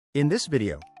In this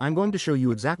video, I'm going to show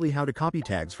you exactly how to copy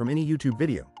tags from any YouTube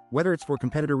video, whether it's for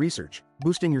competitor research,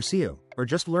 boosting your SEO, or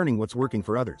just learning what's working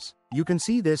for others. You can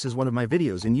see this as one of my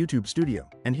videos in YouTube Studio,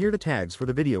 and here the tags for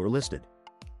the video are listed.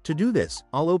 To do this,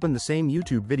 I'll open the same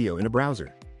YouTube video in a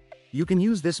browser. You can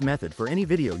use this method for any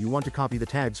video you want to copy the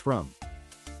tags from.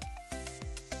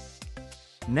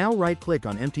 Now right-click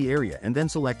on empty area and then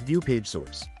select View Page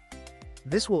Source.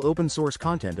 This will open source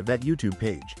content of that YouTube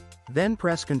page. Then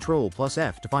press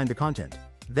Ctrl+F to find the content.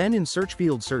 Then in search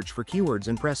field search for keywords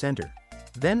and press enter.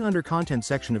 Then under content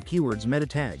section of keywords meta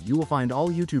tag you will find all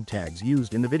YouTube tags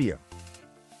used in the video.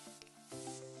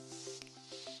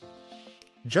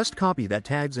 Just copy that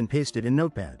tags and paste it in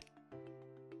Notepad.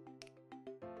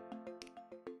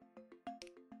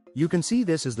 You can see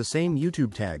this as the same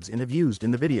YouTube tags and have used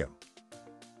in the video.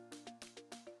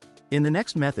 In the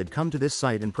next method, come to this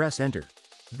site and press enter.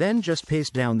 Then just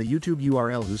paste down the YouTube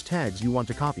URL whose tags you want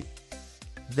to copy.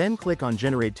 Then click on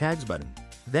Generate Tags button.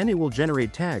 Then it will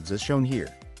generate tags as shown here.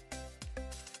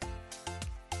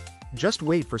 Just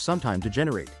wait for some time to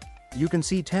generate. You can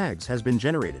see tags has been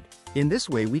generated. In this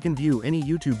way we can view any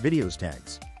YouTube videos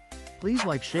tags. Please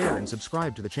like, share and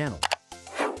subscribe to the channel.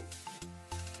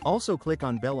 Also click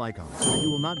on bell icon so you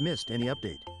will not miss any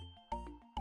update.